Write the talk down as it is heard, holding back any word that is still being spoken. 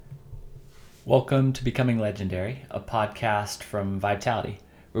Welcome to Becoming Legendary, a podcast from Vitality,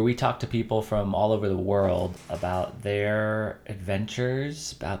 where we talk to people from all over the world about their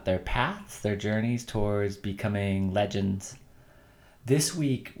adventures, about their paths, their journeys towards becoming legends. This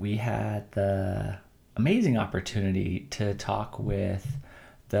week, we had the amazing opportunity to talk with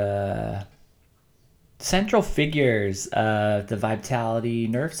the central figures of the Vitality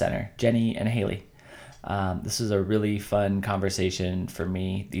Nerve Center, Jenny and Haley. This was a really fun conversation for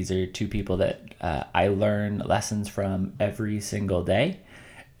me. These are two people that I learn lessons from every single day,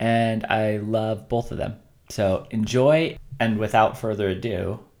 and I love both of them. So enjoy, and without further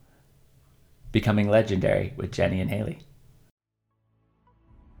ado, Becoming Legendary with Jenny and Haley.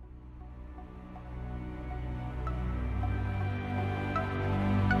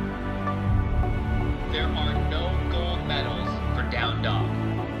 There are no gold medals for Down Dog.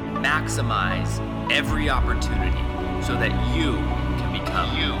 Maximize every opportunity so that you can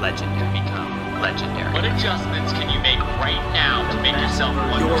become legendary. What adjustments can you make right now to make yourself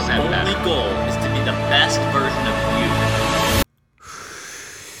 1% Your better? only goal is to be the best version of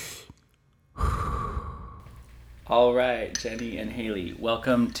you. All right, Jenny and Haley,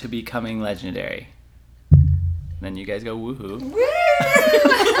 welcome to Becoming Legendary. Then you guys go woohoo.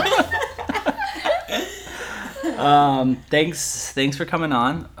 Thanks for coming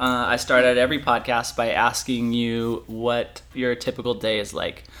on. I start out every podcast by asking you what your typical day is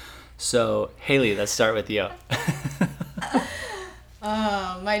like. So, Haley, let's start with you.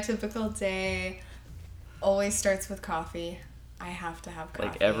 My typical day always starts with coffee. I have to have coffee.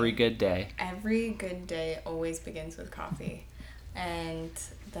 Like every good day. Every good day always begins with coffee. And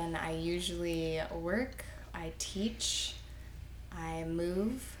then I usually work, I teach, I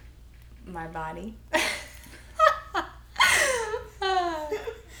move my body.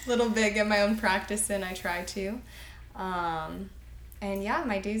 Little bit, get my own practice in, I try to. And yeah,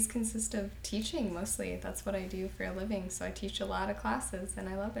 my days consist of teaching mostly. That's what I do for a living. So I teach a lot of classes and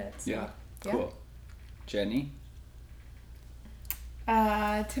I love it. So, Cool. Jenny?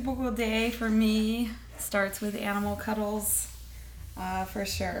 Typical day for me starts with animal cuddles, for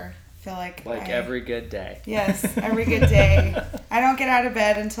sure. I feel like every good day. Yes, every good day. I don't get out of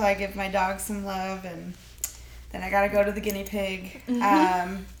bed until I give my dog some love, and then I gotta go to the guinea pig.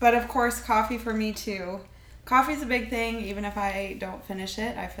 But of course, coffee for me too. Coffee's a big thing, even if I don't finish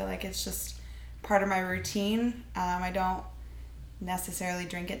it. I feel like it's just part of my routine. I don't necessarily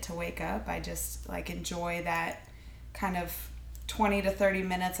drink it to wake up. I just enjoy that kind of 20 to 30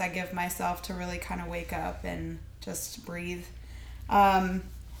 minutes I give myself to really kind of wake up and just breathe. And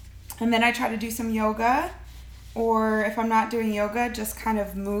then I try to do some yoga, or if I'm not doing yoga, just kind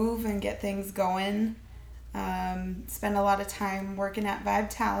of move and get things going. Spend a lot of time working at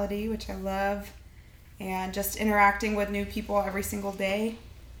Vitality, which I love, and just interacting with new people every single day.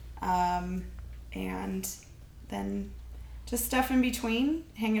 And then just stuff in between,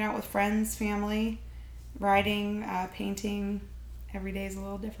 hanging out with friends, family, writing, painting. Every day is a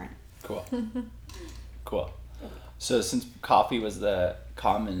little different. Cool. So since coffee was the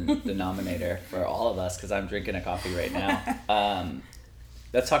common denominator for all of us, because I'm drinking a coffee right now,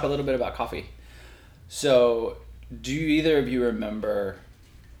 let's talk a little bit about coffee. So do either of you remember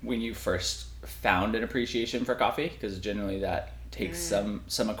when you first found an appreciation for coffee? Because generally that takes some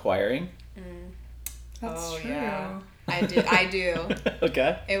acquiring. That's true. Yeah. I do.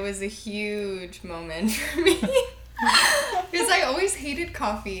 Okay. It was a huge moment for me. Because I always hated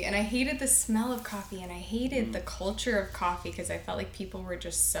coffee, and I hated the smell of coffee, and I hated the culture of coffee, because I felt like people were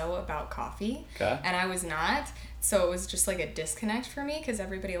just so about coffee, and I was not. So it was just like a disconnect for me, because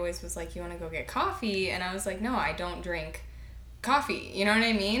everybody always was like, you want to go get coffee? And I was like, no, I don't drink coffee. You know what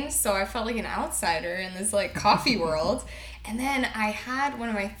I mean? So I felt like an outsider in this coffee world. And then I had one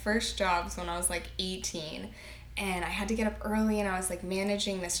of my first jobs when I was 18. And I had to get up early, and I was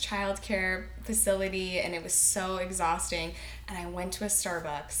managing this childcare facility, and it was so exhausting. And I went to a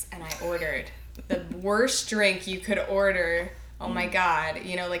Starbucks and I ordered the worst drink you could order. Oh my God,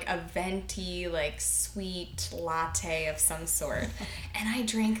 a venti, sweet latte of some sort. And I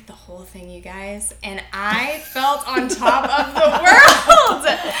drank the whole thing, you guys, and I felt on top of the world.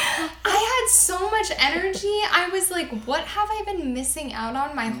 I had so much energy. I was like, what have I been missing out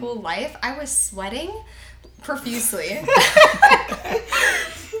on my whole life? I was sweating profusely.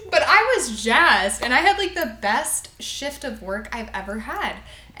 But I was jazzed, and I had the best shift of work I've ever had.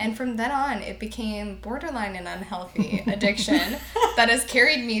 And from then on, it became borderline an unhealthy addiction that has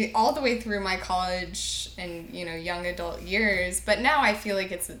carried me all the way through my college and, young adult years. But now I feel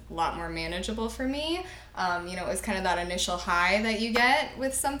like it's a lot more manageable for me. It was kind of that initial high that you get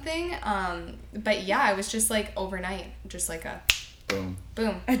with something. But yeah, it was just overnight, just a Boom.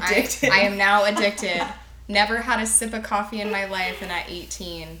 Boom. Addicted. I am now addicted. Never had a sip of coffee in my life, and at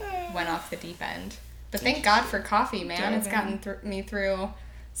 18, went off the deep end. But thank God for coffee, man. It's gotten me through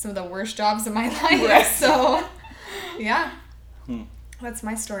some of the worst jobs of my life. Right. So, yeah. That's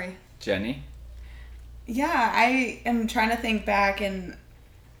my story. Jenny? Yeah, I am trying to think back, and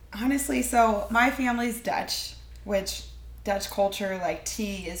honestly, so my family's Dutch, which Dutch culture, like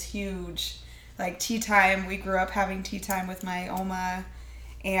tea is huge. Like tea time, we grew up having tea time with my oma,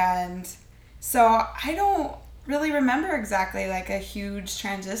 and so I don't really remember exactly like a huge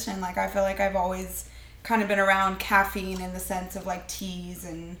transition. Like I feel like I've always kind of been around caffeine in the sense of like teas,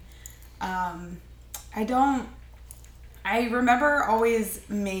 and I remember always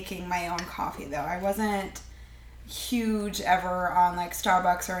making my own coffee though. I wasn't huge ever on like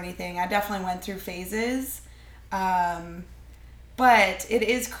Starbucks or anything. I definitely went through phases. But it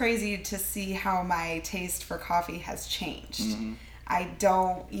is crazy to see how my taste for coffee has changed. Mm-hmm. I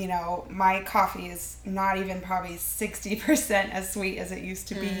don't, my coffee is not even probably 60% as sweet as it used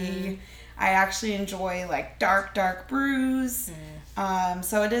to be. I actually enjoy like dark brews.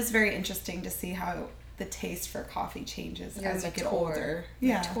 So it is very interesting to see how the taste for coffee changes as you get older.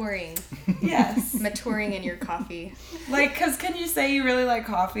 Yeah. Maturing. Yes. Maturing in your coffee. Like, because can you say you really like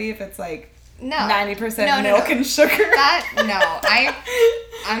coffee if it's like No. 90% milk and sugar?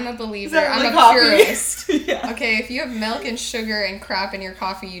 I'm a believer. Is that I'm really a coffee? purist. Yeah. Okay, if you have milk and sugar and crap in your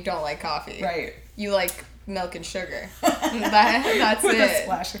coffee, you don't like coffee. Right. You like milk and sugar. That's With it. a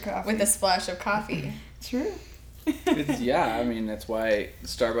splash of coffee. With a splash of coffee. True. I mean, that's why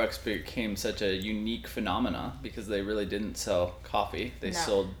Starbucks became such a unique phenomena, because they really didn't sell coffee. They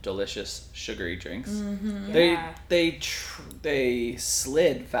sold delicious sugary drinks. Mm-hmm. Yeah. They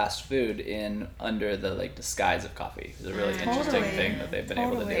slid fast food in under the like disguise of coffee. It's a really interesting Totally. thing that they've been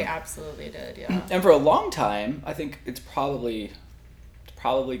able to do. They absolutely did, yeah. And for a long time, I think it's probably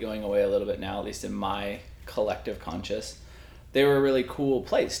going away a little bit now, at least in my collective conscious. They were a really cool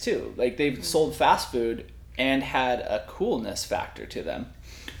place too. Like they've sold fast food and had a coolness factor to them.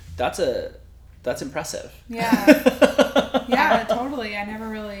 That's impressive. Yeah. Yeah, totally. I never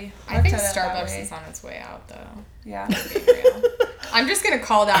really I think looked at it that Starbucks way. is on its way out, though. Yeah. Being real. I'm just going to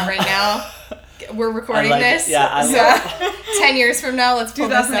call that right now. We're recording this. Yeah, I like 10 years from now, let's pull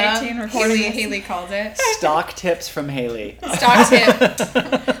this up. 2018 recording this. Haley called it. stock tips from Haley. Stock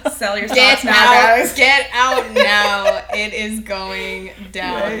tip. Sell your Get stocks now, out. guys. Get out now. It is going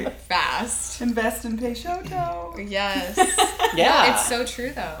down Right. fast. Invest in Peixoto. Yes. Yeah. It's so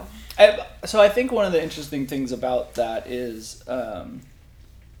true, though. So I think one of the interesting things about that is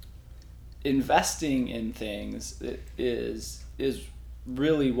investing in things is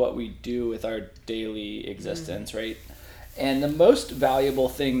really what we do with our daily existence, right? And the most valuable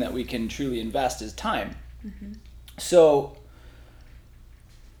thing that we can truly invest is time. So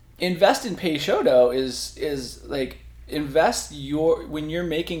invest in Peixoto is like when you're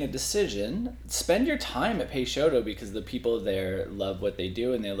making a decision, spend your time at Peixoto, because the people there love what they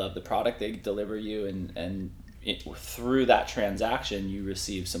do and they love the product they deliver you, and through that transaction you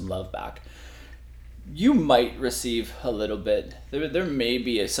receive some love back. You might receive a little bit. There may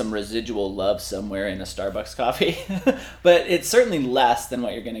be some residual love somewhere in a Starbucks coffee, but it's certainly less than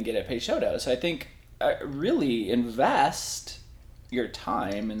what you're going to get at Peixoto. So I think really invest your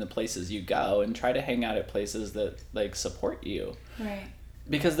time in the places you go and try to hang out at places that like support you. Right.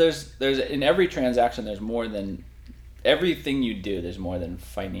 Because there's in every transaction there's more than everything you do. There's more than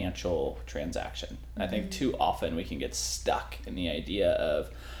financial transaction. I think too often we can get stuck in the idea of,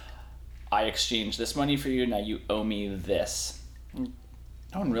 I exchange this money for you, now you owe me this. No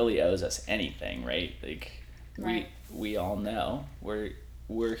one really owes us anything, right? Like Right. we all know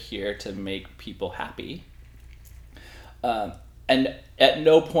we're here to make people happy. And at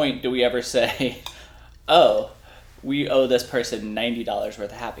no point do we ever say, "Oh, we owe this person $90 worth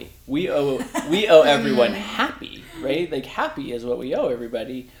of happy." We owe everyone happy, right? Like happy is what we owe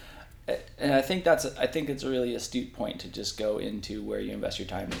everybody. And I think it's a really astute point to just go into where you invest your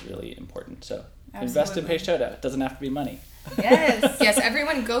time is really important. So invest in Absolutely. Peixoto. It doesn't have to be money. Yes. Yes,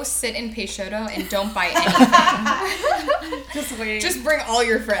 everyone go sit in Peixoto and don't buy anything. Just wait. Just bring all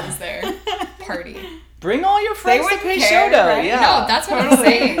your friends there. Party. Bring all your friends to wouldn't Peixoto. care, right? Yeah. No, that's what I'm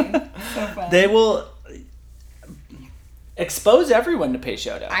saying. so fun. They will expose everyone to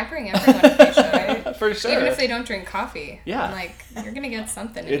Peixoto. I bring everyone to Peixoto. For sure. Even if they don't drink coffee. Yeah. I'm like, you're going to get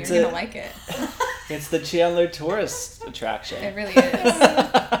something and It's you're a- going to like it. It's the Chandler tourist attraction. It really is.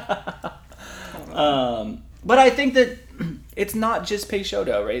 But I think that it's not just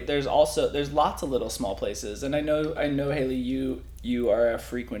Peixoto, right? There's lots of little small places, and I know Haley, you are a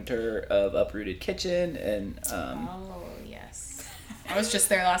frequenter of Uprooted Kitchen, and Oh, yes. I was just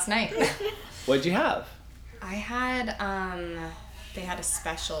there last night. What'd you have? I had, they had a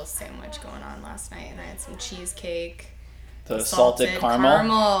special sandwich going on last night, and I had some cheesecake. The salted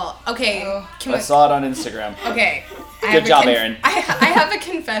caramel. Okay, I saw it on Instagram. Okay. Good job, Erin. I have a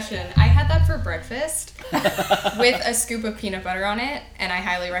confession. I had that for breakfast with a scoop of peanut butter on it, and I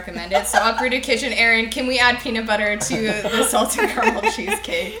highly recommend it. So Uprooted Kitchen, Erin, can we add peanut butter to the salted caramel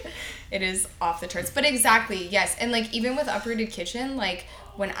cheesecake? It is off the charts. But exactly, yes. And like even with Uprooted Kitchen, like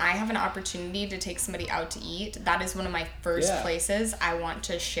when I have an opportunity to take somebody out to eat, that is one of my first places I want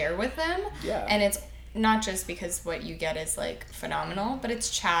to share with them. Yeah. And it's not just because what you get is like phenomenal, but it's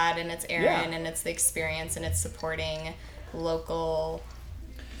Chad and it's Erin and it's the experience and it's supporting local,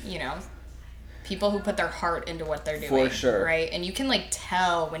 you know, people who put their heart into what they're doing. For sure. Right? And you can like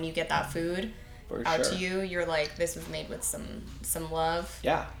tell when you get that food to you, you're like, this was made with some love.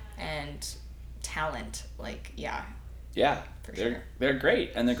 Yeah. And talent. Like, yeah. Yeah. For They're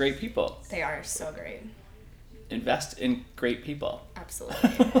great, and they're great people. They are so great. Invest in great people.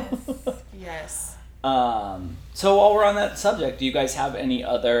 Absolutely. Yes. So while we're on that subject, do you have any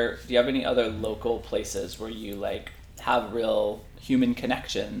other local places where you like have real human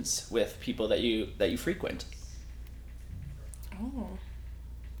connections with people that you frequent? Oh.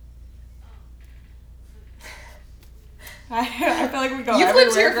 I feel like we go You've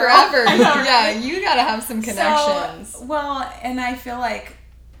lived here forever. Yeah, you gotta have some connections. So, well, and I feel like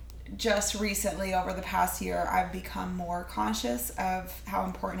just recently over the past year, I've become more conscious of how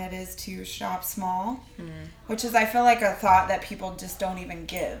important it is to shop small, which is, I feel like, a thought that people just don't even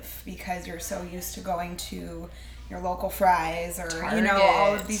give because you're so used to going to your local Fry's or, Target. you know,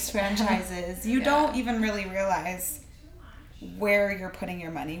 all of these franchises. You don't even really realize where you're putting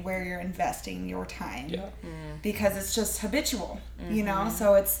your money, where you're investing your time, because it's just habitual, you know?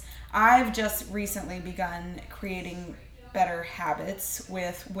 So I've just recently begun creating better habits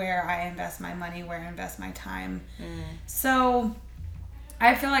with where I invest my money, where I invest my time. So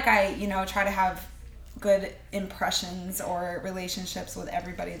I feel like I, you know, try to have good impressions or relationships with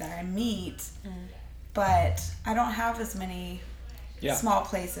everybody that I meet, but I don't have as many small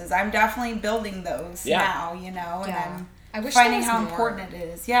places. I'm definitely building those now, you know, and I'm finding how important it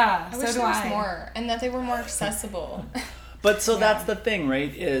is. Yeah, I wish there was more, and that they were more accessible. But so that's the thing,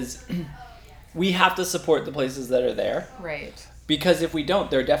 right? Is we have to support the places that are there. Right. Because if we don't,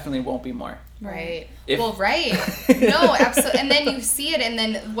 there definitely won't be more. Right. Right. No, absolutely. And then you see it, and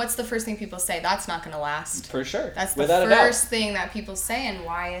then what's the first thing people say? That's not going to last. For sure. That's the first thing that people say, and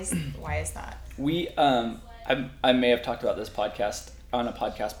why is that? We I may have talked about this on a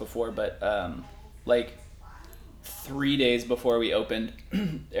podcast before, but like 3 days before we opened,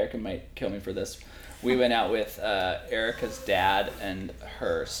 Erica might kill me for this. We went out with Erica's dad and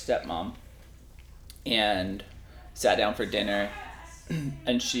her stepmom and sat down for dinner,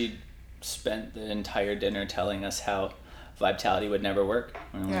 and she spent the entire dinner telling us how Vitality would never work.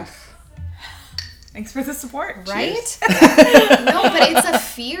 Thanks for the support. Right? No, but it's a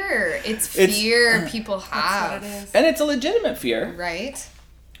fear. It's fear people have. That's what it is. And it's a legitimate fear. Right?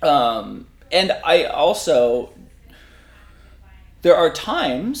 And I also, there are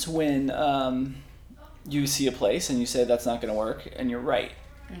times when you see a place and you say that's not going to work, and you're right.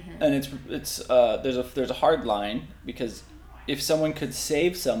 And there's a hard line, because if someone could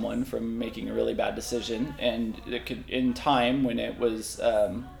save someone from making a really bad decision, and it could, in time when it was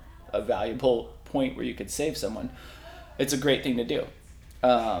a valuable point where you could save someone, it's a great thing to do.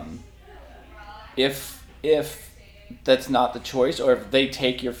 If that's not the choice, or if they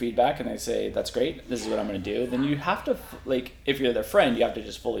take your feedback and they say that's great, this is what I'm going to do, then you have to, like, if you're their friend, you have to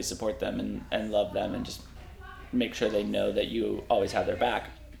just fully support them and love them and just make sure they know that you always have their back.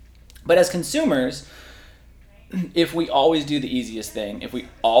 But as consumers, if we always do the easiest thing, if we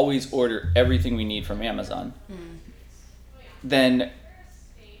always order everything we need from Amazon, then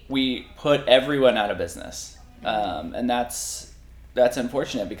we put everyone out of business. And that's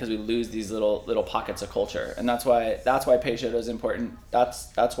unfortunate, because we lose these little pockets of culture. And that's why Peixoto is important.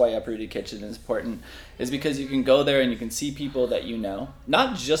 That's why Uprooted Kitchen is important, is because you can go there and you can see people that you know,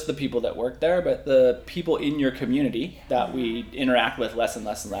 not just the people that work there, but the people in your community that we interact with less and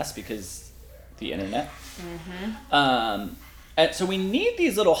less and less because the internet. And so we need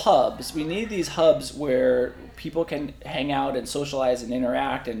these little hubs. We need these hubs where people can hang out and socialize and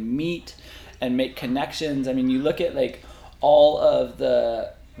interact and meet and make connections. I mean, you look at like all of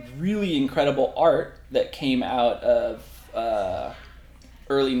the really incredible art that came out of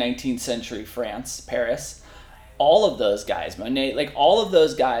early 19th century France, Paris. All of those guys, Monet, like all of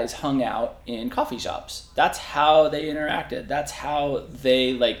those guys hung out in coffee shops. That's how they interacted. That's how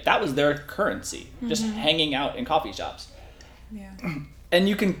they, like, that was their currency, just hanging out in coffee shops. Yeah. And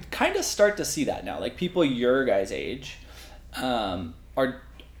you can kind of start to see that now. Like people your guys' age,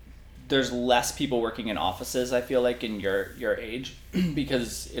 there's less people working in offices, I feel like, in your age,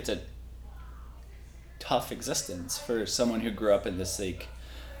 because it's a tough existence for someone who grew up in this like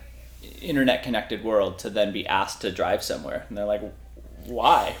internet connected world to then be asked to drive somewhere. And they're like,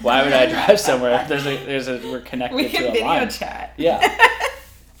 why would I drive somewhere? We're connected We to can a video line. chat. Yeah.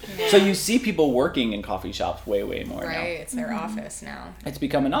 So you see people working in coffee shops way more now. Right, it's their office now. It's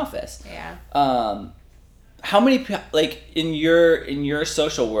become an office. Yeah. How many like in your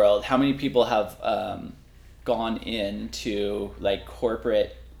social world, how many people have gone into like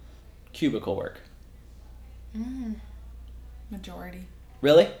corporate cubicle work? Majority.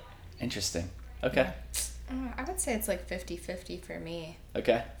 Really? Interesting. Okay. I would say it's like 50-50 for me.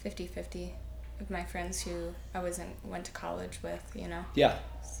 Okay. 50-50 with my friends who I went to college with, you know. Yeah.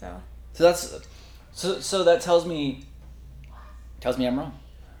 So So that tells me I'm wrong.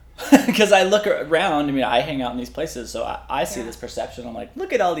 Because I look around, I mean, I hang out in these places, so I see this perception. I'm like,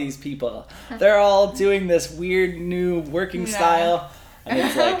 look at all these people. They're all doing this weird new working style. And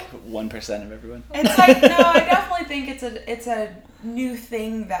it's like 1% of everyone. It's like, no, I definitely think it's a new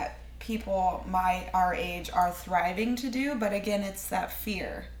thing that people our age are thriving to do, but again, it's that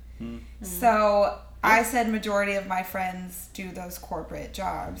fear. So I said majority of my friends do those corporate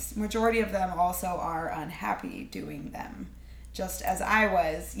jobs. Majority of them also are unhappy doing them, just as I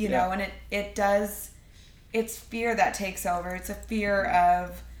was, you know, and it's fear that takes over. It's a fear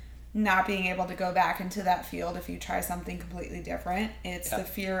of not being able to go back into that field if you try something completely different. It's the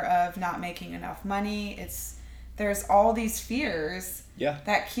fear of not making enough money. There's all these fears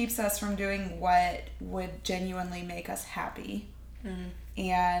that keeps us from doing what would genuinely make us happy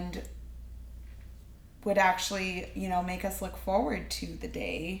and would actually, you know, make us look forward to the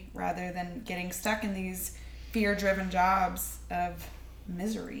day rather than getting stuck in these fear-driven jobs of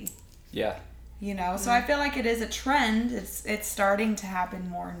misery. Yeah. You know, so I feel like it is a trend. It's starting to happen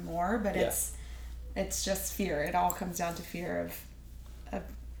more and more, but it's just fear. It all comes down to fear of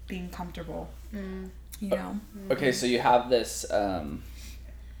being comfortable. You know. Okay, so you have this. I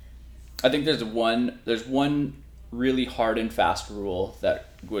think there's one really hard and fast rule that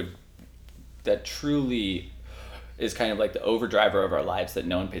truly is kind of like the overdriver of our lives that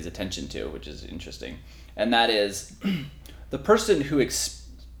no one pays attention to, which is interesting, and that is the person who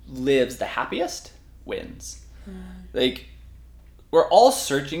lives the happiest wins. Like, we're all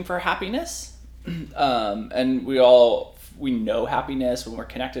searching for happiness, and we know happiness. When we're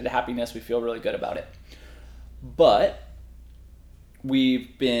connected to happiness, we feel really good about it, but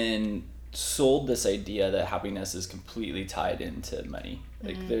we've been sold this idea that happiness is completely tied into money.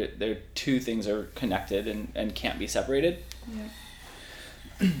 Like they're two things are connected and can't be separated.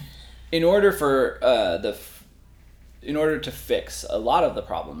 In order to fix a lot of the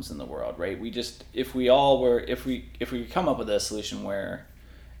problems in the world, right? If we come up with a solution where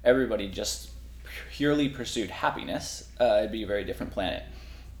everybody just purely pursued happiness, it'd be a very different planet.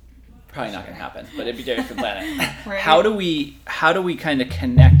 Probably not going to happen, but it'd be a different planet. Right. How do we kind of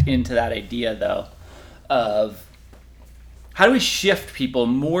connect into that idea though of how do we shift people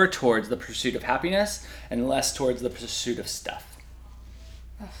more towards the pursuit of happiness and less towards the pursuit of stuff?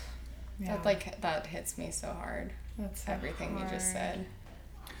 That hits me so hard. That's so everything you just said.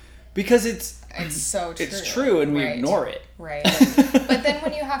 Because it's so true. It's true, and we ignore it. Right. But then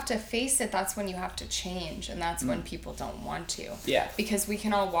when you have to face it, that's when you have to change, and that's when people don't want to. Yeah. Because we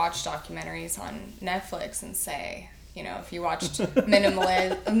can all watch documentaries on Netflix and say, you know, if you watched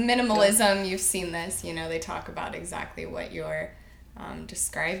minimalism, you've seen this. You know, they talk about exactly what you're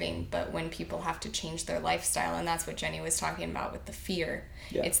describing. But when people have to change their lifestyle, and that's what Jenny was talking about with the fear.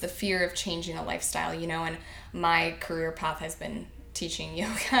 Yeah. It's the fear of changing a lifestyle, you know, and my career path has been teaching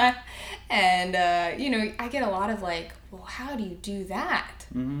yoga, and you know, I get a lot of like, well, how do you do that?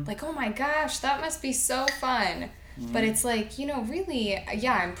 Like, oh my gosh, that must be so fun. But it's like, you know, really,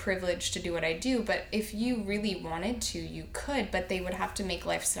 yeah, I'm privileged to do what I do, but if you really wanted to, you could, but they would have to make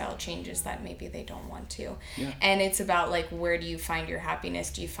lifestyle changes that maybe they don't want to. Yeah. And it's about like, where do you find your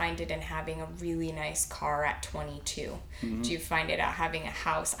happiness? Do you find it in having a really nice car at 22? Do you find it at having a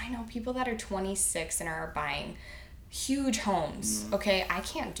house? I know people that are 26 and are buying huge homes. Okay, I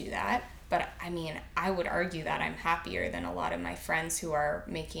can't do that. But I mean, I would argue that I'm happier than a lot of my friends who are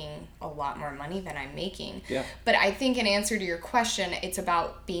making a lot more money than I'm making. Yeah. But I think in answer to your question, it's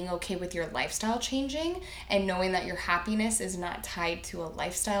about being okay with your lifestyle changing and knowing that your happiness is not tied to a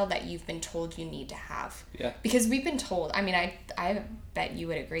lifestyle that you've been told you need to have. Yeah. Because we've been told, I mean, I bet you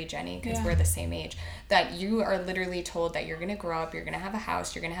would agree, Jenny, because Yeah. we're the same age, that you are literally told that you're going to grow up, you're going to have a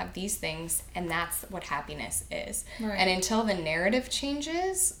house, you're going to have these things, and that's what happiness is. Right. And until the narrative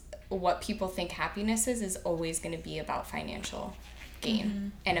changes, what people think happiness is always going to be about financial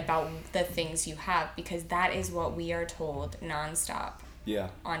gain and about the things you have, because that is what we are told nonstop Yeah.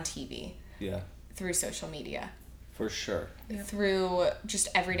 on TV, Yeah. through social media, For sure. through just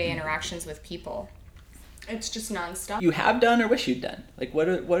everyday interactions with people. It's just nonstop. You have done or wish you'd done? Like, what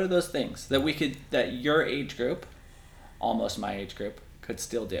are those things that your age group, almost my age group, could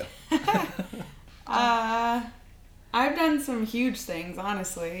still do? I've done some huge things,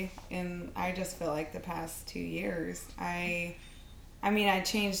 honestly, in I just feel like the past 2 years. I mean, I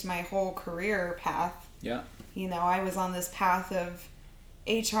changed my whole career path. Yeah. You know, I was on this path of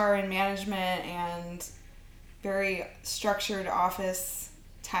HR and management and very structured office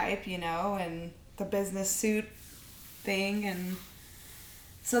type, you know, and the business suit thing. And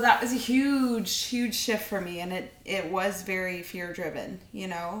so that was a huge shift for me. And it was very fear driven, you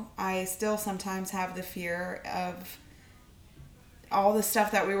know. I still sometimes have the fear of all the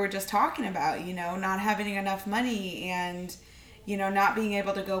stuff that we were just talking about, you know, not having enough money and, you know, not being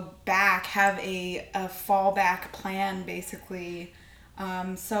able to go back, have a fallback plan, basically.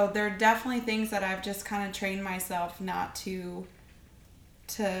 So there are definitely things that I've just kind of trained myself not to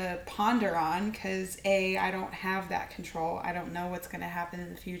ponder on, because A, I don't have that control. I don't know what's going to happen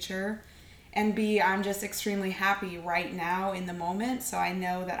in the future. And B, I'm just extremely happy right now in the moment, so I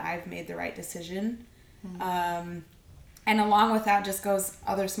know that I've made the right decision. And along with that just goes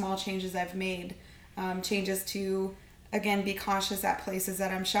other small changes I've made. Changes to, again, be cautious at places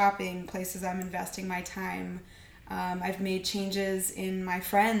that I'm shopping, places I'm investing my time. I've made changes in my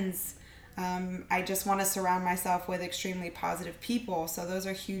friends. I just want to surround myself with extremely positive people. So those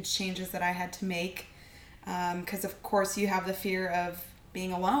are huge changes that I had to make. Because, of course, you have the fear of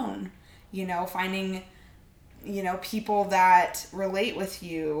being alone, you know, finding, you know, people that relate with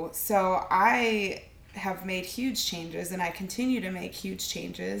you. So I have made huge changes, and I continue to make huge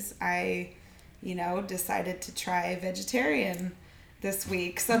changes. I, you know, decided to try vegetarian this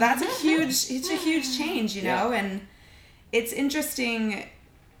week. So that's it's a huge change, you know, and it's interesting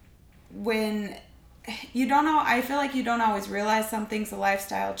when you don't know, I feel like you don't always realize something's a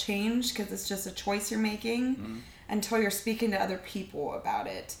lifestyle change because it's just a choice you're making until you're speaking to other people about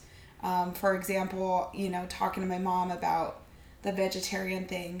it. For example, you know, talking to my mom about the vegetarian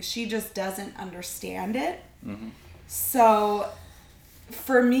thing, she just doesn't understand it. So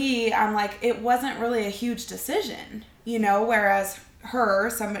for me, I'm like, it wasn't really a huge decision, you know, whereas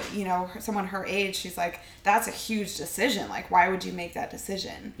someone her age, she's like, that's a huge decision. Like, why would you make that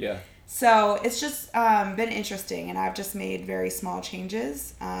decision? Yeah. So it's just been interesting, and I've just made very small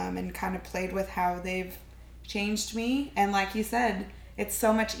changes and kind of played with how they've changed me. And like you said, it's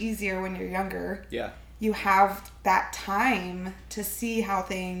so much easier when you're younger. Yeah. You have that time to see how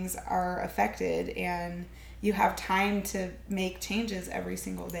things are affected, and you have time to make changes every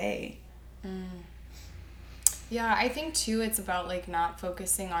single day. Yeah, I think too it's about like not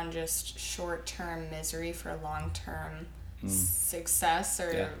focusing on just short-term misery for long-term success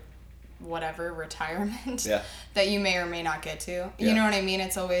or whatever, retirement that you may or may not get to. You know what I mean?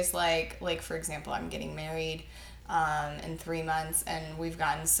 It's always like for example, I'm getting married in 3 months, and we've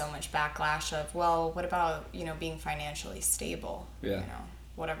gotten so much backlash of, well, what about, you know, being financially stable? Yeah. You know,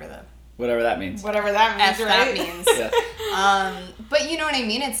 whatever that means. Whatever that means, F right? that means. Yeah. But you know what I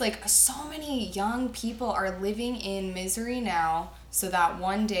mean? It's like so many young people are living in misery now so that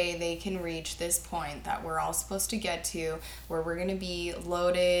one day they can reach this point that we're all supposed to get to, where we're going to be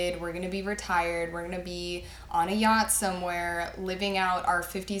loaded, we're going to be retired, we're going to be on a yacht somewhere, living out our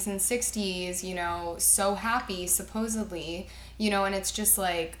 50s and 60s, you know, so happy, supposedly, you know, and it's just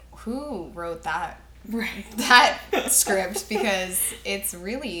like, who wrote that? Right. That script? Because it's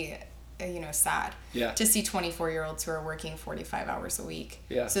really, you know, sad to see 24-year-olds who are working 45 hours a week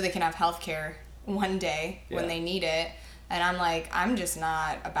so they can have health care one day when they need it. And I'm like, I'm just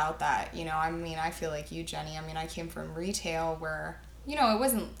not about that, you know. I mean, I feel like you, Jenny. I mean, I came from retail where, you know, it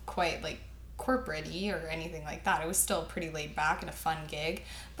wasn't quite like corporate-y or anything like that. It was still pretty laid back and a fun gig.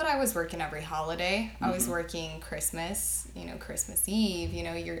 But I was working every holiday. I was working Christmas, you know, Christmas Eve, you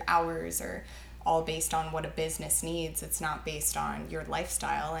know, your hours are all based on what a business needs. It's not based on your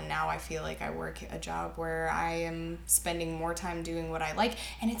lifestyle. And now I feel like I work a job where I am spending more time doing what I like.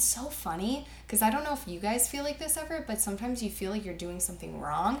 And it's so funny because I don't know if you guys feel like this ever, but sometimes you feel like you're doing something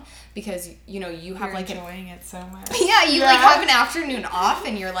wrong because, you know, you have You're like enjoying it so much. yeah, you like have an afternoon off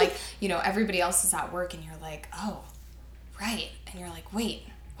and you're like, you know, everybody else is at work and you're like, oh, right. And you're like, wait,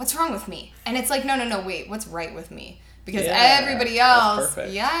 what's wrong with me? And it's like, no, wait, what's right with me? Because Yeah, everybody that's else,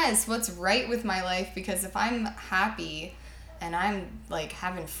 perfect. yes, what's right with my life? Because if I'm happy and I'm like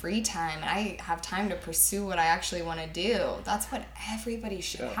having free time and I have time to pursue what I actually want to do, that's what everybody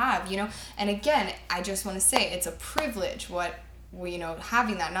should have, you know? And again, I just want to say it's a privilege you know,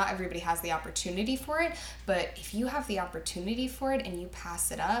 having that. Not everybody has the opportunity for it, but if you have the opportunity for it and you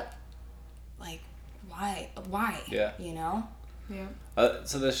pass it up, like, why? Yeah. You know? Yeah.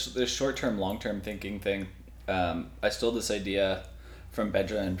 So this short-term, long-term thinking thing, I stole this idea from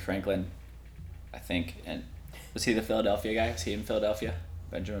Benjamin Franklin, I think. And was he the Philadelphia guy? Was he in Philadelphia?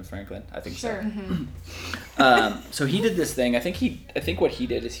 Benjamin Franklin? I think Sure. so. So he did this thing. I think what he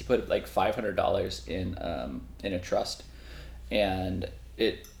did is he put like $500 in a trust, and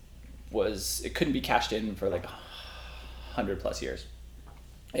it couldn't be cashed in for like 100+ years,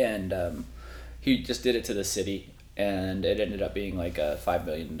 and he just did it to the city, and it ended up being like a $5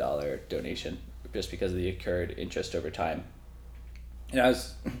 million donation just because of the accrued interest over time. And it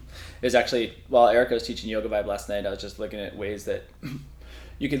was actually, while Erica was teaching Yoga Vibe last night, I was just looking at ways that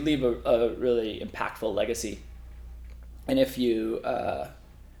you could leave a really impactful legacy. And if you, at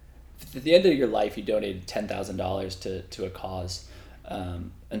the end of your life, you donated $10,000 to a cause,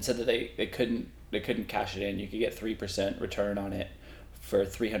 and said that they couldn't cash it in, you could get 3% return on it for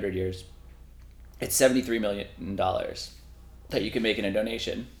 300 years. It's $73 million that you can make in a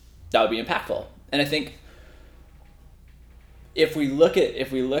donation. That would be impactful. And I think if we look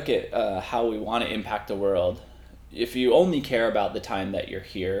at how we want to impact the world, if you only care about the time that you're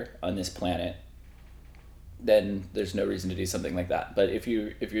here on this planet, then there's no reason to do something like that. But if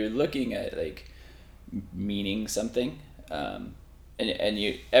you're looking at like meaning something, and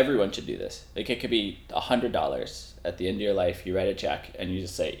everyone should do this. Like it could be $100 at the end of your life. You write a check and you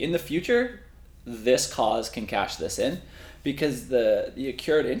just say, in the future, this cause can cash this in. Because the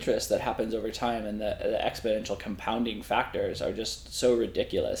accrued interest that happens over time and the exponential compounding factors are just so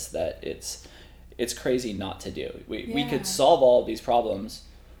ridiculous that it's crazy not to do. We could solve all of these problems,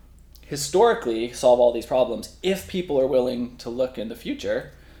 historically solve all these problems, if people are willing to look in the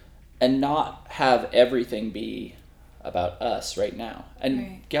future and not have everything be about us right now.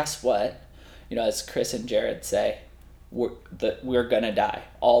 And guess what? You know, as Chris and Jared say, we're gonna die.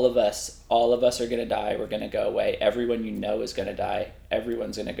 All of us are gonna die. We're gonna go away. Everyone you know is gonna die.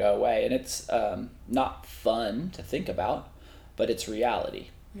 Everyone's gonna go away, and it's not fun to think about, but it's reality.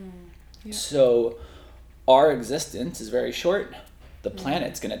 So our existence is very short. The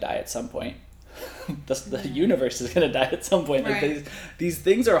planet's gonna die at some point. The universe is gonna die at some point. Right. Like these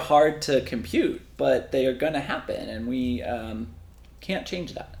things are hard to compute, but they are gonna happen, and we can't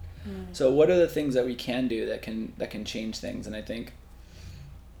change that. So what are the things that we can do that can change things? And I think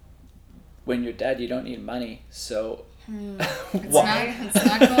when you're dead, you don't need money. So It's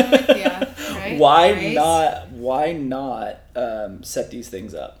not going with you, right? why not set these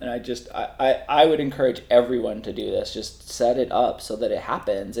things up? And I would encourage everyone to do this. Just set it up so that it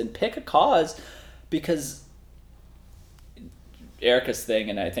happens and pick a cause, because Erica's thing,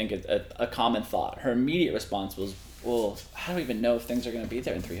 and I think a common thought, her immediate response was, well, how do we even know if things are going to be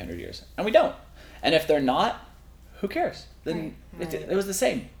there in 300 years? And we don't. And if they're not, who cares? Then it was the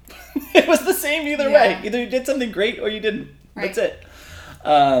same. It was the same either way. Either you did something great or you didn't. That's it.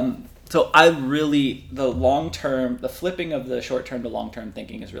 So I really, the flipping of the short-term to long-term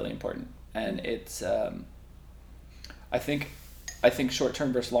thinking is really important. And it's, I think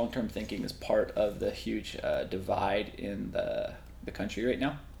short-term versus long-term thinking is part of the huge divide in the country right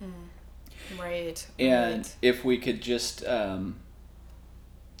now. Right. And if we could just, I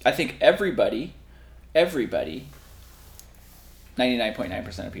think everybody,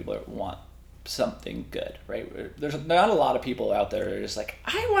 99.9% of people want something good, right? There's not a lot of people out there who are just like,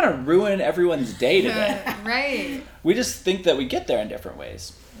 I want to ruin everyone's day today. Right. We just think that we get there in different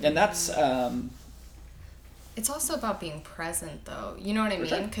ways. And that's... It's also about being present, though. You know what I mean?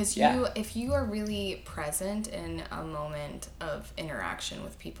 sure. Because Yeah. if you are really present in a moment of interaction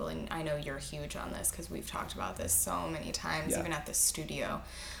with people, and I know you're huge on this because we've talked about this so many times, even at the studio.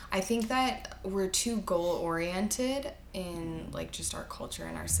 I think that we're too goal-oriented in, like, just our culture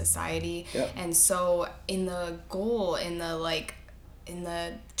and our society. Yeah. And so in the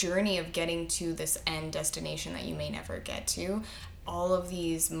journey of getting to this end destination that you may never get to, all of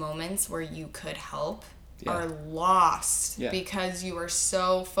these moments where you could help Yeah. are lost Yeah. because you are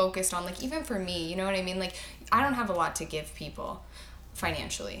so focused on, like, even for me, you know what I mean? Like, I don't have a lot to give people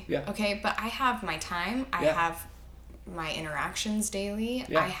financially. Yeah. Okay, but I have my time. I Yeah. have my interactions daily.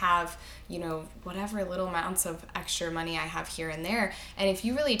 Yeah. I have, whatever little amounts of extra money I have here and there. And if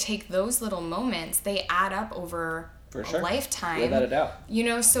you really take those little moments, they add up over For a sure. lifetime. Without a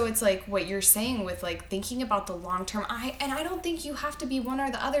doubt. So it's like what you're saying with, like, thinking about the long term. I don't think you have to be one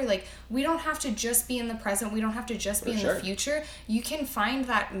or the other. Like, we don't have to just be in the present. We don't have to just be in sure. the future. You can find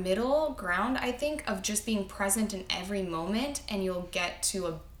that middle ground, I think, of just being present in every moment, and you'll get to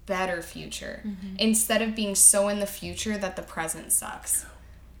a better future instead of being so in the future that the present sucks.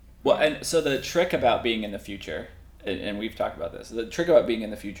 Well, and so the trick about being in the future, and we've talked about this, the trick about being in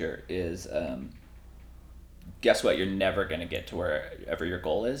the future is, guess what? You're never going to get to wherever your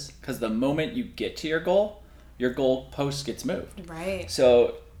goal is. Because the moment you get to your goal post gets moved. Right.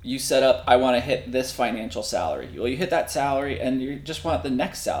 So you set up, I want to hit this financial salary. Well, you hit that salary and you just want the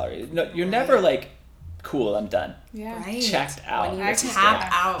next salary. No, you're never like, cool, I'm done. Yeah. Right. Checked out. When you I can-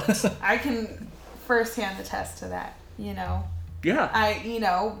 tap out. I can firsthand attest to that, Yeah.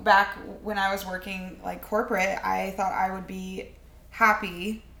 back when I was working like corporate, I thought I would be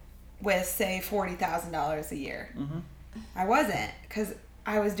happy with, say, $40,000 a year. Mm-hmm. I wasn't, because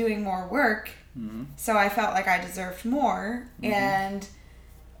I was doing more work, so I felt like I deserved more. And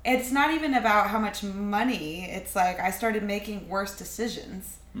it's not even about how much money. It's like I started making worse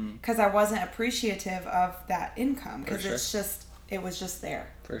decisions because I wasn't appreciative of that income, because sure. it was just there.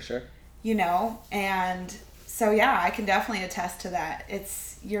 For sure. And so, yeah, I can definitely attest to that.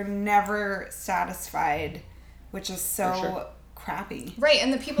 You're never satisfied, which is so For sure. crappy. Right,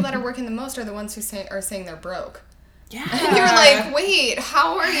 and the people that are working the most are the ones who are saying they're broke. Yeah. And you're like, wait,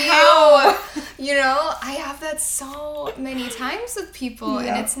 how are you? I have that so many times with people,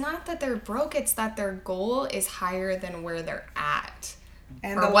 Yeah. and it's not that they're broke, it's that their goal is higher than where they're at.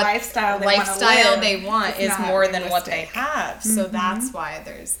 And Or the what lifestyle they want is is not more than what they realistic. have. So that's why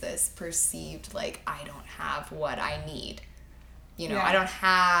there's this perceived, like, I don't have what I need. Yeah. I don't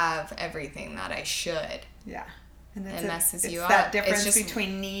have everything that I should. Yeah. And It messes you it's that up. difference It's just-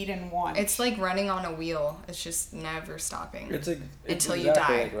 between need and want. It's like running on a wheel. It's just never stopping. It's Until you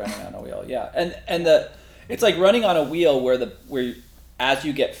exactly die. like running on a wheel. Yeah. And it's like running on a wheel where as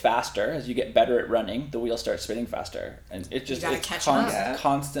you get faster, as you get better at running, the wheel starts spinning faster, and it just gotta it's catch up.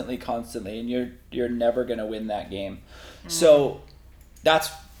 constantly, and you're never gonna win that game. So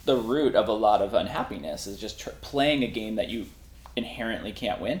that's the root of a lot of unhappiness, is just playing a game that you inherently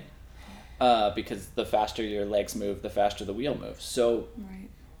can't win, because the faster your legs move, the faster the wheel moves. So right.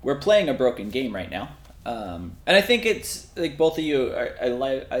 we're playing a broken game right now, and I think it's like both of you. I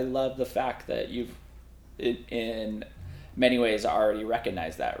love the fact that you've in many ways already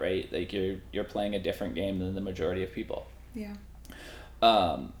recognized that, right? Like you're playing a different game than the majority of people, Yeah.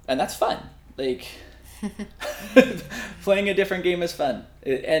 and that's fun. Like playing a different game is fun,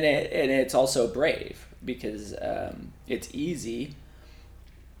 and it's also brave, because it's easy.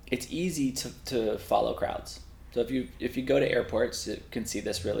 It's easy to follow crowds. So if you go to airports, you can see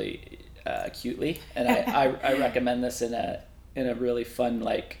this really acutely, and I recommend this in a really fun,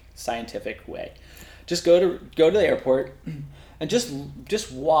 like, scientific way. Just go to the airport and just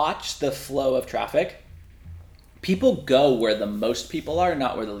watch the flow of traffic. People go where the most people are,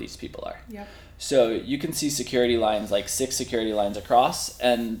 not where the least people are. Yep. So you can see security lines, like 6 security lines across,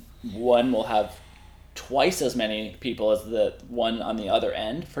 and one will have twice as many people as the one on the other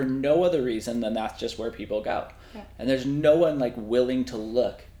end, for no other reason than that's just where people go. Yeah. And there's no one like willing to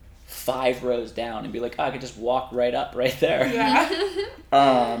look 5 rows down and be like, oh, I could just walk right up right there.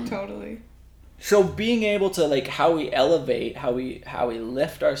 Yeah. Totally. So being able to, like, how we elevate, how we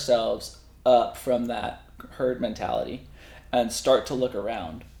lift ourselves up from that herd mentality and start to look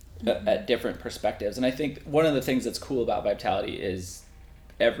around at different perspectives. And I think one of the things that's cool about Vitality is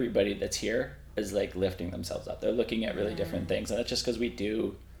everybody that's here is like lifting themselves up. They're looking at really different things, and that's just because we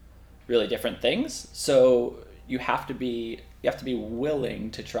do really different things. So you have to be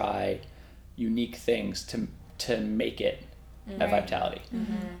willing to try unique things to make it at Vitality.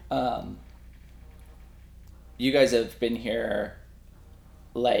 You guys have been here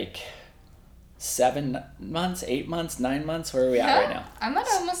like 7 months, 8 months, 9 months. Where are we at right now? I'm at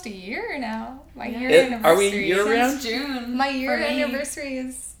almost a year now. My year Are we anniversary. year round? June. My year for me. anniversary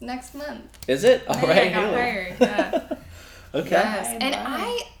is next month. Is it? All Yeah, right. I got hired. Yeah. Okay. Yes. I And love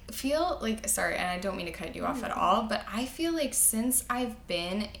I feel like, sorry, and I don't mean to cut you off at all, but I feel like since I've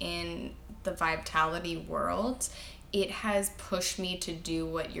been in the Vitality world, it has pushed me to do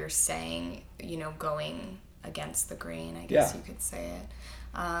what you're saying, going against the grain, I guess Yeah. you could say it,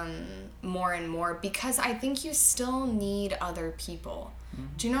 more and more, because I think you still need other people.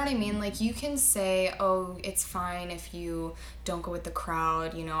 Do you know what I mean? Like, you can say, oh, it's fine if you don't go with the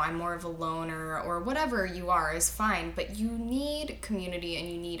crowd, you know, I'm more of a loner, or whatever you are is fine, but you need community and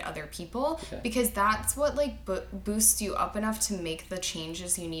you need other people, because that's what, like, boosts you up enough to make the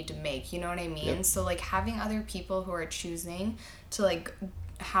changes you need to make, you know what I mean? Yep. So, like, having other people who are choosing to, like,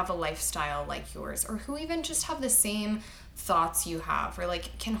 have a lifestyle like yours, or who even just have the same thoughts you have, or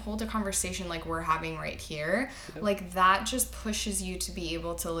like can hold a conversation like we're having right here, like that just pushes you to be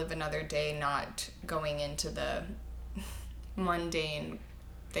able to live another day, not going into the mundane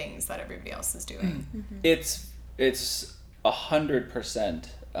things that everybody else is doing. It's 100%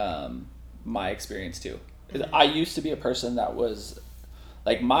 my experience too. I used to be a person that was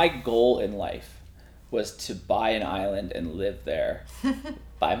like, my goal in life was to buy an island and live there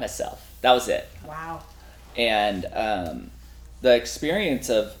by myself. That was it. Wow. And the experience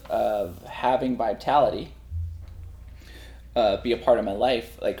of having Vitality be a part of my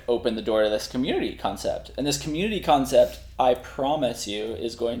life, like, opened the door to this community concept. And this community concept, I promise you,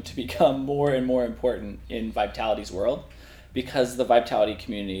 is going to become more and more important in Vitality's world, because the Vitality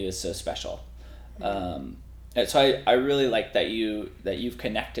community is so special. And so I really like that you've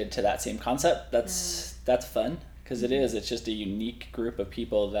connected to that same concept. That's fun, because it's just a unique group of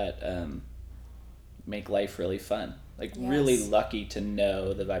people that make life really fun. Like, really lucky to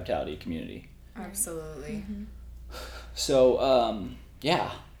know the Vitality community. Absolutely. So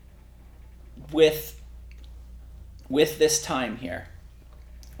yeah, with this time here,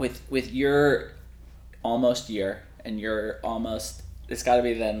 with your almost year, and your almost, it's got to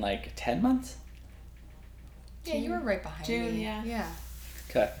be then like 10 months. Yeah, you were right behind June, me. yeah.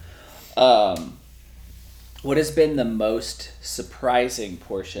 Okay. What has been the most surprising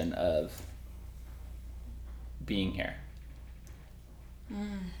portion of being here?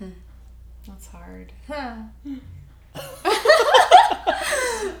 That's hard.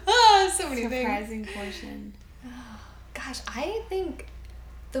 Oh, so many things. Surprising portion. Gosh, I think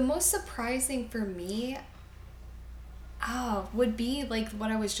the most surprising for me would be like what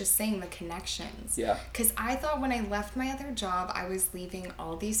I was just saying, the connections. Yeah. Because I thought when I left my other job, I was leaving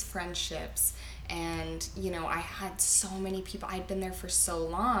all these friendships, and, you know, I had so many people. I'd been there for so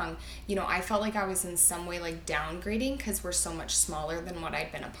long. You know, I felt like I was in some way like downgrading because we're so much smaller than what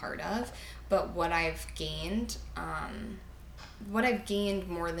I'd been a part of. But what I've gained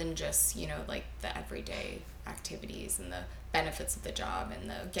more than just, you know, like the everyday activities and the benefits of the job and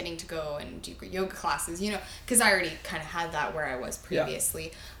the getting to go and do yoga classes, you know, because I already kind of had that where I was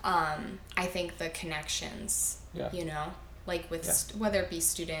previously. I think the connections, you know, like with whether it be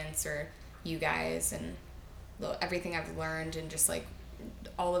students or you guys, and everything I've learned, and just like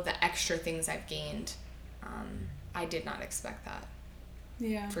all of the extra things I've gained, I did not expect that.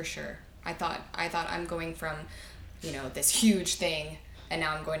 Yeah. For sure. I thought I'm going from, you know, this huge thing, and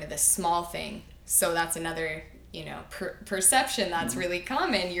now I'm going to this small thing. So that's another, you know, perception that's really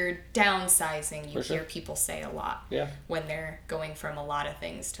common. You're downsizing. You hear people say a lot when they're going from a lot of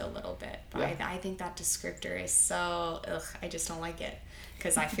things to a little bit. But I think that descriptor is so, I just don't like it,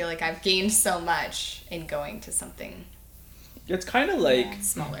 because I feel like I've gained so much in going to something It's kind of like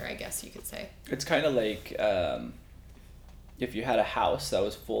smaller, I guess you could say. It's kind of like if you had a house that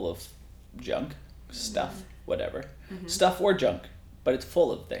was full of junk, stuff, whatever, stuff or junk, but it's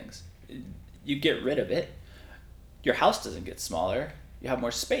full of things. You get rid of it, your house doesn't get smaller. You have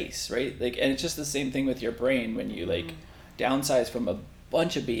more space, right? Like, and it's just the same thing with your brain when you like downsize from a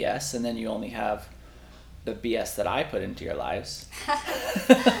bunch of BS, and then you only have the BS that I put into your lives.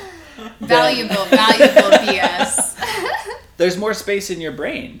 Valuable BS. There's more space in your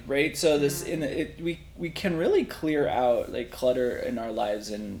brain, right? So we can really clear out like clutter in our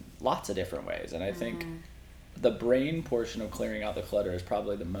lives in lots of different ways, and I think the brain portion of clearing out the clutter is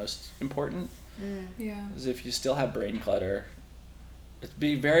probably the most important. Yeah. Because if you still have brain clutter, it'd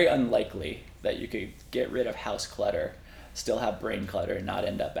be very unlikely that you could get rid of house clutter, still have brain clutter, and not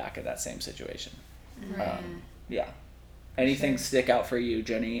end up back in that same situation. Right. Yeah. Anything stick out for you,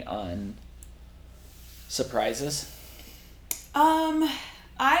 Jenny, on surprises? I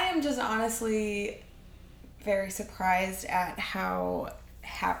am just honestly very surprised at how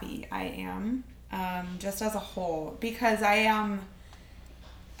happy I am, just as a whole, because I am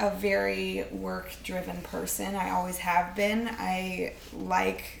a very work-driven person. I always have been. I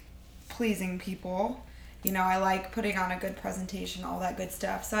like pleasing people. You know, I like putting on a good presentation, all that good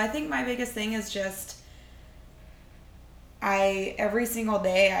stuff. So I think my biggest thing is just every single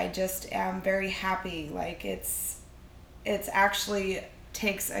day I just am very happy. Like it's actually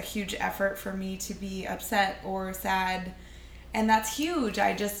takes a huge effort for me to be upset or sad, and that's huge.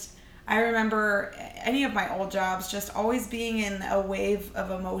 I remember any of my old jobs just always being in a wave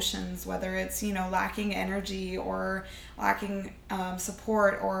of emotions, whether it's, lacking energy or lacking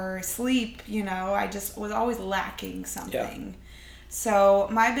support or sleep, I just was always lacking something. Yeah. So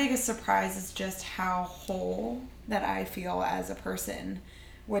my biggest surprise is just how whole that I feel as a person,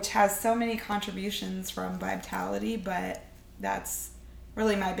 which has so many contributions from Vitality, but that's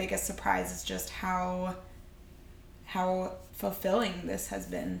really my biggest surprise is just how fulfilling this has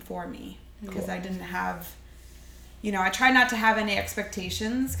been for me, because I didn't have, I try not to have any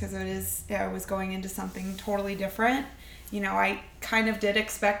expectations, because I was going into something totally different. I kind of did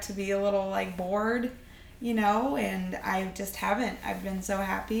expect to be a little like bored, and I just haven't. I've been so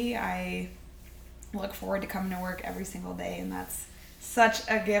happy. I look forward to coming to work every single day, and that's such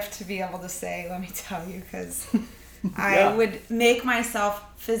a gift to be able to say, let me tell you, because I would make myself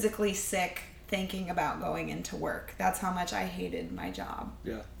physically sick thinking about going into work. That's how much I hated my job.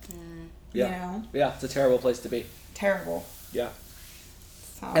 Yeah. Yeah. Yeah, it's a terrible place to be. Terrible. Yeah.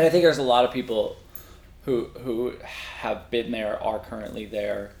 So. And I think there's a lot of people who have been there, are currently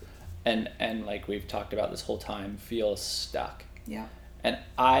there, and like we've talked about this whole time, feel stuck. Yeah. And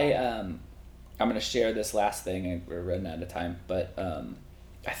I'm going to share this last thing, and we're running out of time, but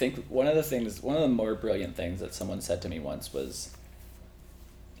I think one of the more brilliant things that someone said to me once was,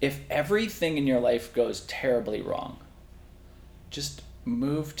 if everything in your life goes terribly wrong, just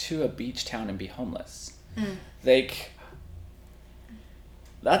move to a beach town and be homeless. Like,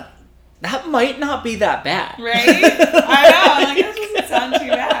 that might not be that bad. Right? I know. Like, that doesn't sound too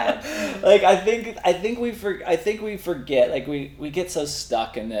bad. Like, I think we forget. Like, we get so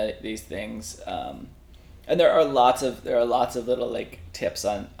stuck in these things. And there are lots of little like tips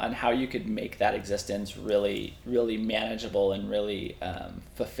on how you could make that existence really, really manageable and really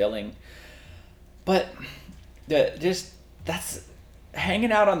fulfilling. But that's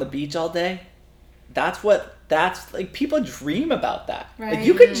hanging out on the beach all day. That's like, people dream about that. Right. Like,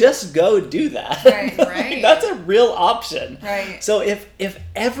 you could just go do that. Right. Like, that's a real option. Right. So if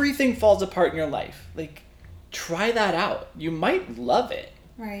everything falls apart in your life, like, try that out. You might love it.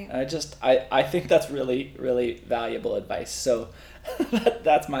 Right. I think that's really, really valuable advice. So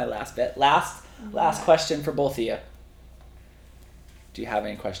that's my last bit. Last question for both of you. Do you have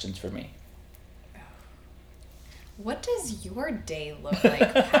any questions for me? What does your day look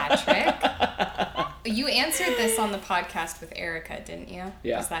like, Patrick? You answered this on the podcast with Erica, didn't you?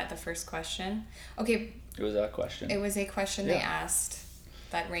 Yeah. Was that the first question? Okay. It was a question. It was a question Yeah. they asked,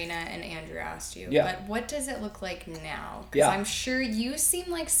 that Raina and Andrew asked you. Yeah. But what does it look like now? Because Yeah. I'm sure you seem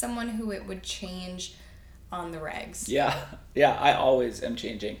like someone who it would change on the regs. Yeah, I always am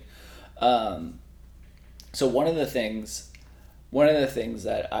changing. So one of the things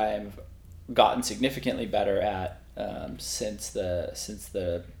that I've gotten significantly better at since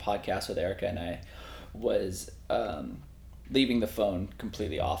the podcast with Erica and I was leaving the phone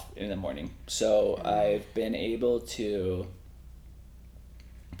completely off in the morning. So I've been able to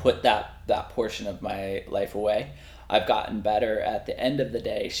put that portion of my life away. I've gotten better at the end of the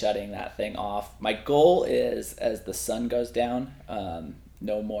day shutting that thing off. My goal is, as the sun goes down,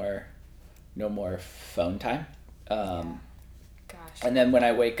 no more phone time. Gosh. And then when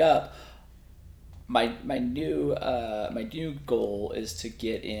I wake up, my new goal is to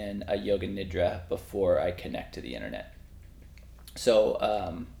get in a yoga nidra before I connect to the internet.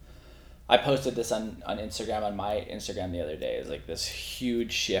 So I posted this on Instagram, on my Instagram the other day. It was like this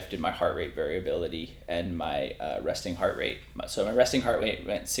huge shift in my heart rate variability and my resting heart rate. So my resting heart rate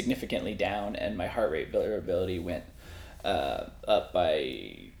went significantly down, and my heart rate variability went up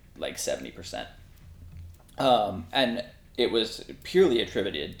by like 70%. And it was purely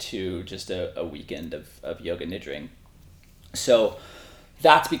attributed to just a weekend of yoga nidraing. So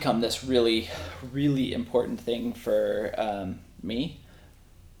that's become this really, really important thing for me.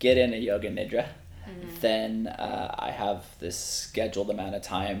 Get in a yoga nidra. Then I have this scheduled amount of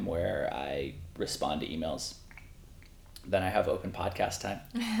time where I respond to emails. Then I have open podcast time.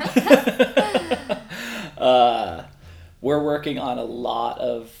 We're working on a lot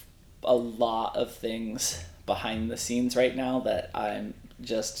of things behind the scenes right now that I'm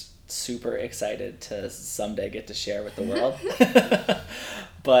just super excited to someday get to share with the world.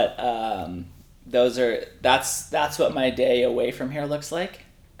 But that's what my day away from here looks like.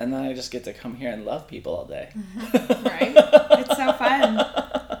 And then I just get to come here and love people all day. Right? It's so fun.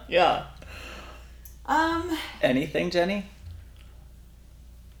 Yeah. Anything, Jenny?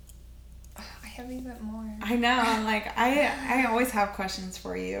 I have even more. I know. I'm like, I always have questions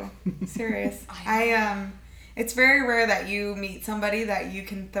for you. Serious. it's very rare that you meet somebody that you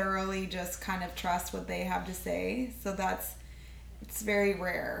can thoroughly just kind of trust what they have to say. So it's very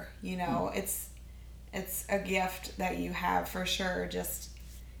rare, you know. It's a gift that you have for sure, just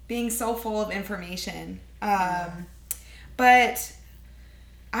being so full of information. But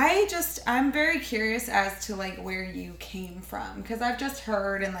I'm very curious as to like where you came from, because I've just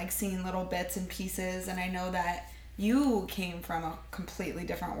heard and like seen little bits and pieces, and I know that you came from a completely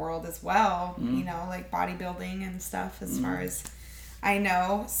different world as well, you know, like bodybuilding and stuff as far as I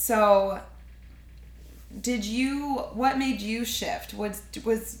know. So what made you shift? Was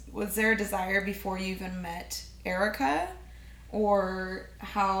there a desire before you even met Erica, or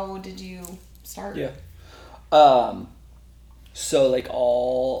how did you start? Yeah. So like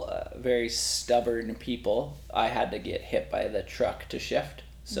all very stubborn people, I had to get hit by the truck to shift.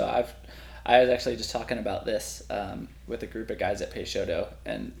 So I was actually just talking about this with a group of guys at Peixoto,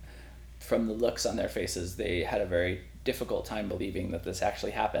 and from the looks on their faces, they had a very difficult time believing that this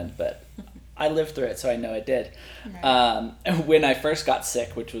actually happened, but I lived through it, so I know it did. Right. When I first got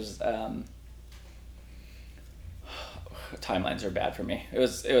sick, which was timelines are bad for me. It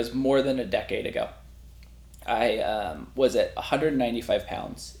was more than a decade ago. I was at 195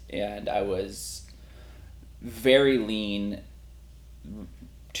 pounds, and I was very lean,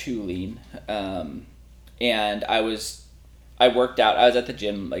 too lean, and I worked out. I was at the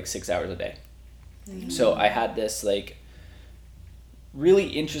gym like 6 hours a day. So I had this like really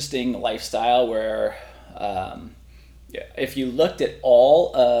interesting lifestyle where if you looked at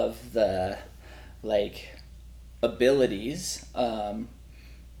all of the like abilities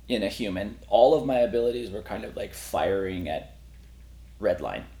in a human, all of my abilities were kind of like firing at red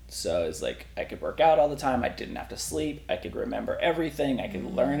line. So it's like I could work out all the time, I didn't have to sleep, I could remember everything, I could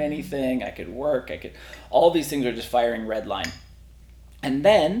learn anything, I could work, all these things are just firing red line. And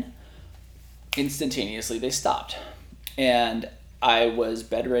then instantaneously they stopped, and I was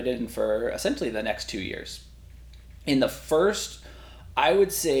bedridden for essentially the next 2 years. In the first, I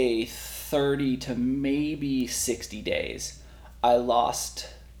would say 30 to maybe 60 days, I lost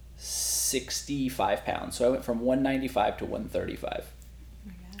 65 pounds. So I went from 195 to 135.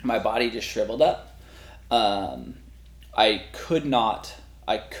 My body just shriveled up. I could not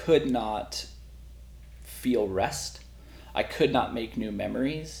feel rest. I could not make new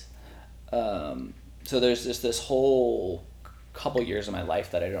memories. So there's just this whole couple years of my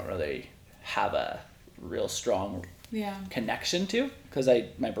life that I don't really have a real strong connection to, because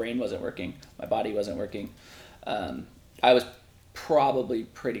my brain wasn't working, my body wasn't working. I was probably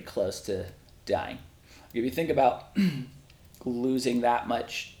pretty close to dying. If you think about losing that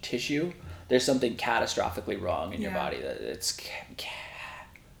much tissue, there's something catastrophically wrong in your body, that it's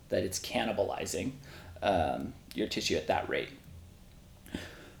cannibalizing your tissue at that rate.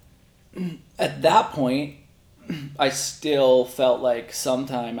 At that point, I still felt like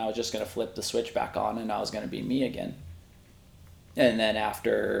sometime I was just going to flip the switch back on and I was going to be me again. And then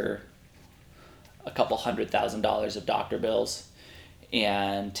after a couple $100,000 of doctor bills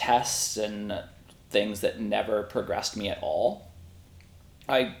and tests and things that never progressed me at all,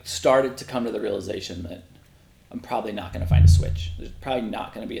 I started to come to the realization that I'm probably not going to find a switch. There's probably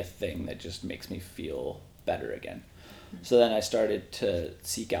not going to be a thing that just makes me feel better again. So then I started to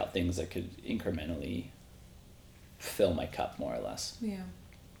seek out things that could incrementally fill my cup, more or less. Yeah.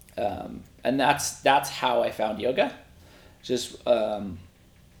 And that's how I found yoga. Just I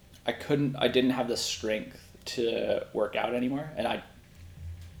didn't have the strength to work out anymore, and I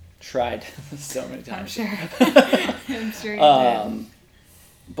tried so many times. I'm sure. I'm sure you did.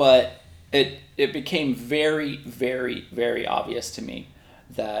 But it became very, very, very obvious to me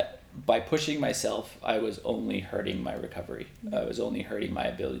that by pushing myself, I was only hurting my recovery. I was only hurting my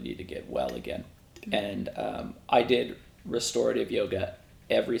ability to get well again. And I did restorative yoga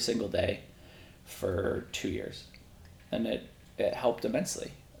every single day for 2 years, and it helped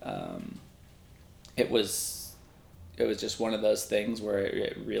immensely. It was just one of those things where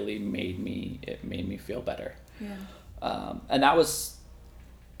it really made me feel better. Yeah. And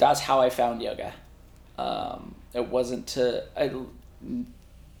that's how I found yoga. It wasn't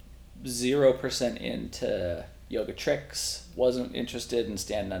 0% into yoga tricks, wasn't interested in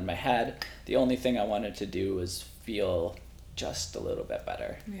standing on my head. The only thing I wanted to do was feel just a little bit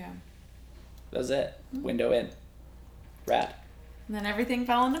better. Yeah. That was it. Window in. Rad. And then everything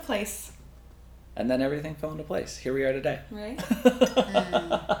fell into place. Here we are today. Right?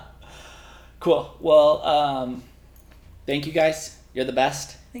 Cool. Well, thank you guys. You're the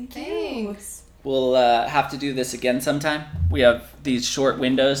best. Thank you. Thanks. We'll have to do this again sometime. We have these short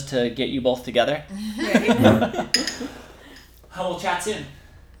windows to get you both together. We'll chat soon.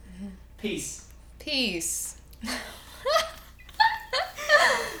 Peace. Peace.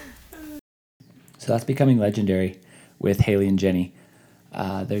 So that's Becoming Legendary with Haley and Jenny.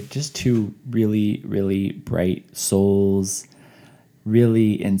 They're just two really, really bright souls,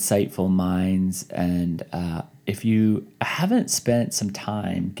 really insightful minds. And if you haven't spent some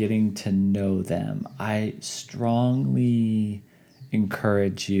time getting to know them, I strongly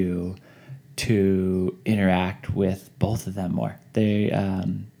encourage you to interact with both of them more. They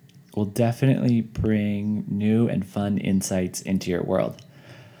will definitely bring new and fun insights into your world.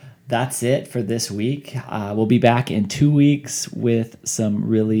 That's it for this week. We'll be back in 2 weeks with some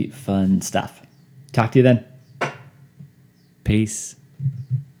really fun stuff. Talk to you then. Peace.